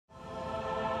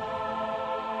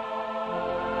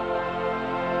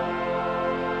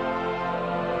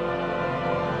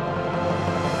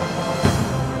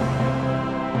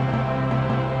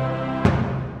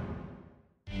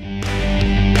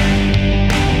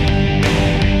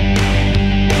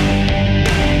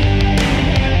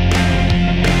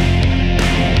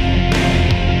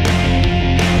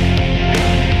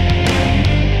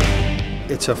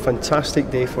It's a fantastic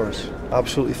day for us,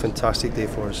 absolutely fantastic day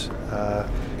for us.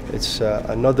 It's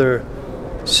another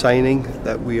signing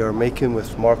that we are making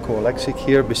with Marko Aleksic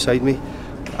here beside me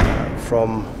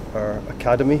from our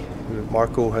academy.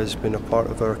 Marko has been a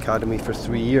part of our academy for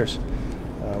 3 years.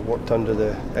 Worked under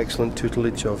the excellent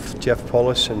tutelage of Jeff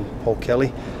Paulus and Paul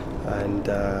Kelly, and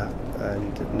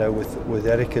now with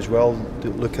Eric as well,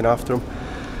 looking after him.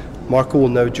 Marko will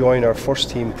now join our first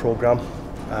team programme,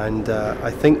 and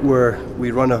I think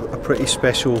we run a pretty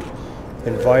special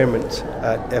environment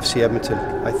at FC Edmonton.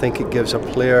 I think it gives a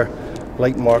player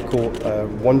like Marko a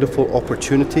wonderful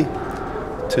opportunity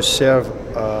to serve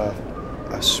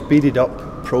a speeded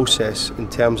up process in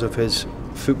terms of his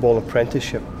football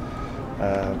apprenticeship.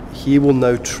 He will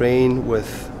now train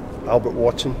with Albert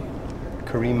Watson,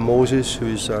 Kareem Moses,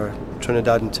 who's our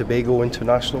Trinidad and Tobago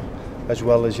international, as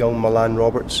well as young Milan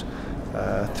Roberts,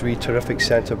 3 terrific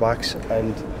centre-backs,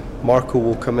 and Marko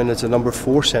will come in as a number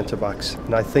 4 centre-backs.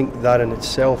 And I think that in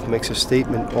itself makes a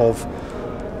statement of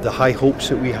the high hopes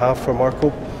that we have for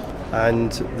Marko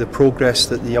and the progress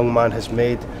that the young man has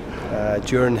made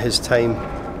during his time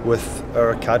with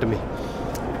our academy.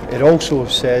 It also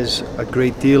says a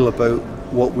great deal about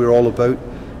what we're all about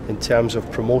in terms of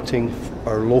promoting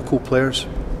our local players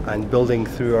and building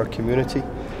through our community.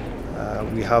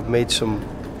 We have made some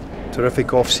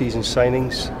terrific off-season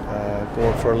signings,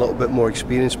 going for a little bit more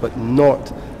experience, but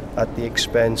not at the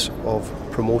expense of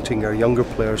promoting our younger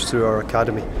players through our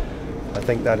academy. I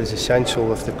think that is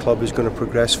essential if the club is going to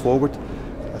progress forward.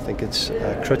 I think it's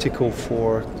critical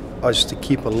for us to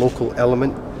keep a local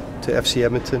element to FC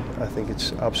Edmonton. I think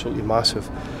it's absolutely massive.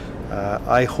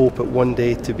 I hope at one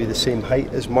day to be the same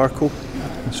height as Marko,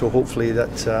 so hopefully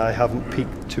that I haven't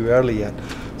peaked too early yet.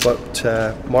 But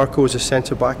Marko is a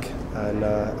centre-back, and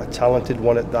a talented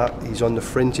one at that. He's on the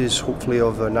fringes, hopefully,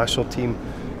 of a national team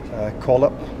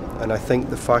call-up, and I think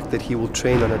the fact that he will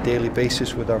train on a daily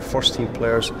basis with our first team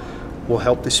players will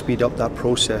help to speed up that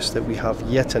process, that we have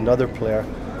yet another player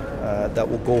that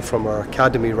will go from our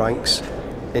academy ranks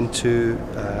into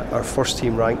our first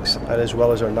team ranks, and as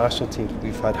well as our national team.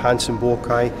 We've had Hansen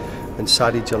Boakai and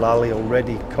Sadi Jalali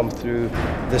already come through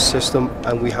this system,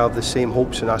 and we have the same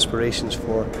hopes and aspirations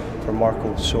for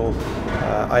Marko. So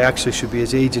I actually should be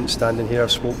his agent standing here.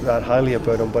 I've spoken that highly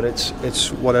about him, but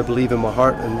it's what I believe in my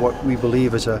heart and what we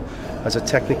believe as a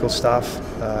technical staff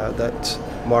that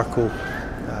Marko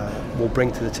will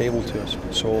bring to the table to us.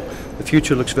 So the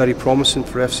future looks very promising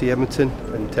for FC Edmonton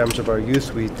in terms of our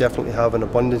youth. We definitely have an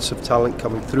abundance of talent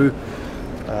coming through.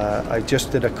 I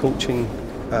just did a coaching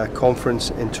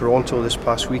conference in Toronto this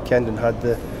past weekend and had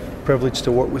the privilege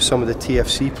to work with some of the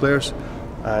TFC players,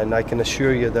 and I can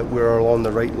assure you that we're along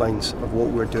the right lines of what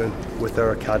we're doing with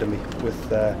our academy,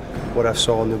 with what I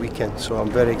saw on the weekend. So I'm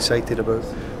very excited about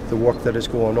the work that is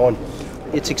going on.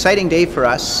 It's an exciting day for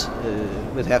us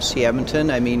with FC Edmonton.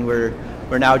 I mean, we're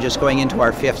now just going into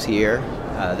our 5th year.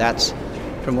 That's,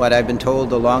 from what I've been told,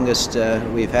 the longest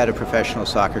we've had a professional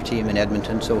soccer team in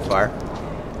Edmonton so far.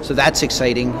 So that's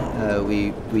exciting.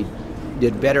 We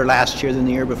did better last year than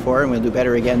the year before, and we'll do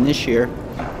better again this year.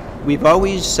 We've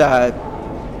always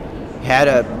had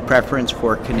a preference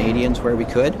for Canadians where we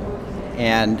could,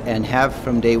 and have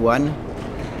from day one,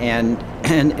 and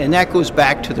that goes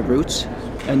back to the roots.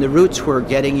 And the roots were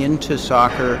getting into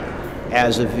soccer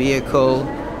as a vehicle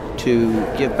to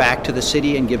give back to the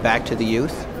city and give back to the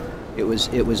youth. It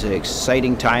was an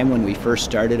exciting time when we first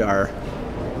started our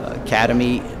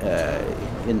academy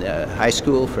in the high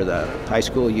school for the high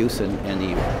school youth and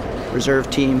the reserve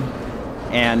team,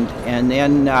 and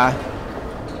then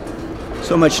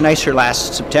so much nicer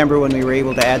last September when we were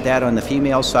able to add that on the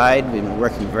female side. We've been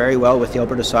working very well with the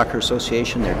Alberta Soccer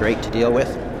Association. They're great to deal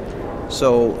with.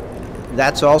 So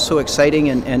that's also exciting,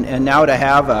 and now to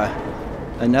have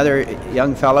another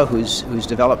young fellow who's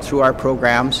developed through our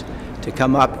programs to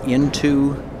come up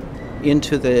into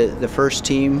the first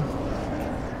team.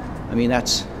 I mean,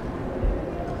 that's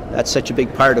such a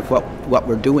big part of what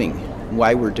we're doing,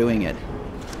 why we're doing it.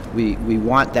 We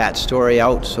want that story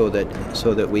out so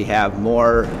that we have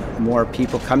more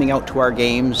people coming out to our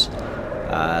games.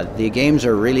 The games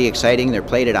are really exciting. They're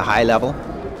played at a high level.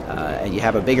 And you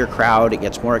have a bigger crowd, it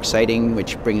gets more exciting,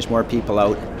 which brings more people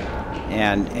out,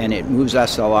 and it moves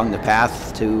us along the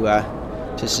path to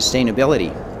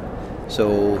sustainability.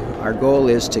 So our goal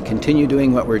is to continue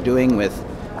doing what we're doing with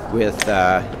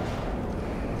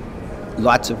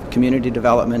lots of community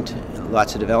development,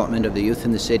 lots of development of the youth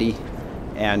in the city,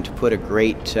 and to put a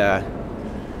great show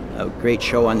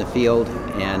on the field,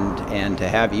 and to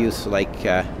have youth like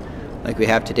we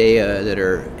have today that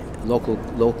are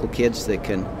local kids that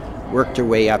can work their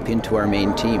way up into our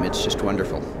main team. It's just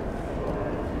wonderful.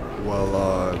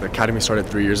 Well, the academy started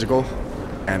 3 years ago,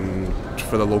 and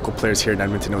for the local players here in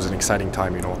Edmonton, it was an exciting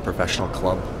time, you know, a professional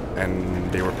club,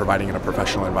 and they were providing in a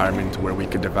professional environment where we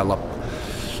could develop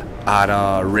at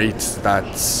a rate that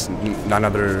none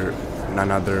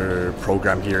other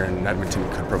program here in Edmonton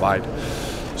could provide.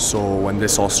 So when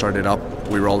this all started up,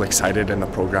 we were all excited, and the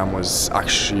program was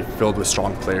actually filled with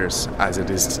strong players as it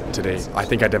is today. I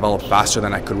think I developed faster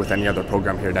than I could with any other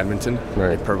program here in Edmonton.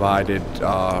 Right. It provided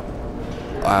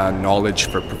knowledge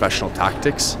for professional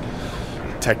tactics,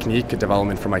 technique,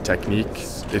 development for my technique.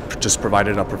 It just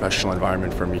provided a professional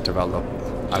environment for me to develop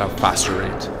at a faster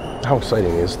rate. How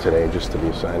exciting is today just to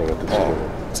be signing at this school?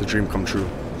 It's a dream come true.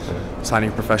 Signing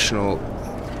a professional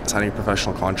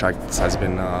contract has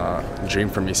been a dream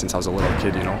for me since I was a little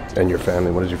kid, you know. And your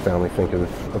family, what does your family think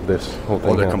of this whole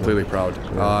thing? Oh, they're happening? completely proud,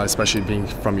 especially being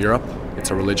from Europe. It's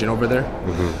a religion over there.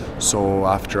 So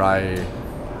after I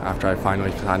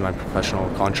finally signed my professional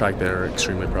contract, they're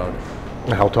extremely proud.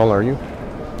 How tall are you?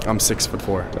 I'm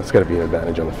 6'4". That's got to be an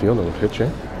advantage on the field, on the pitch, eh?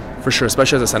 For sure,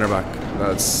 especially as a center back.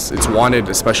 It's wanted,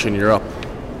 especially in Europe,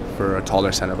 for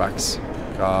taller center backs.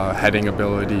 Heading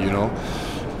ability, you know,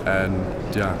 and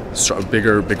yeah,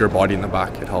 bigger body in the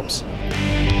back. It helps.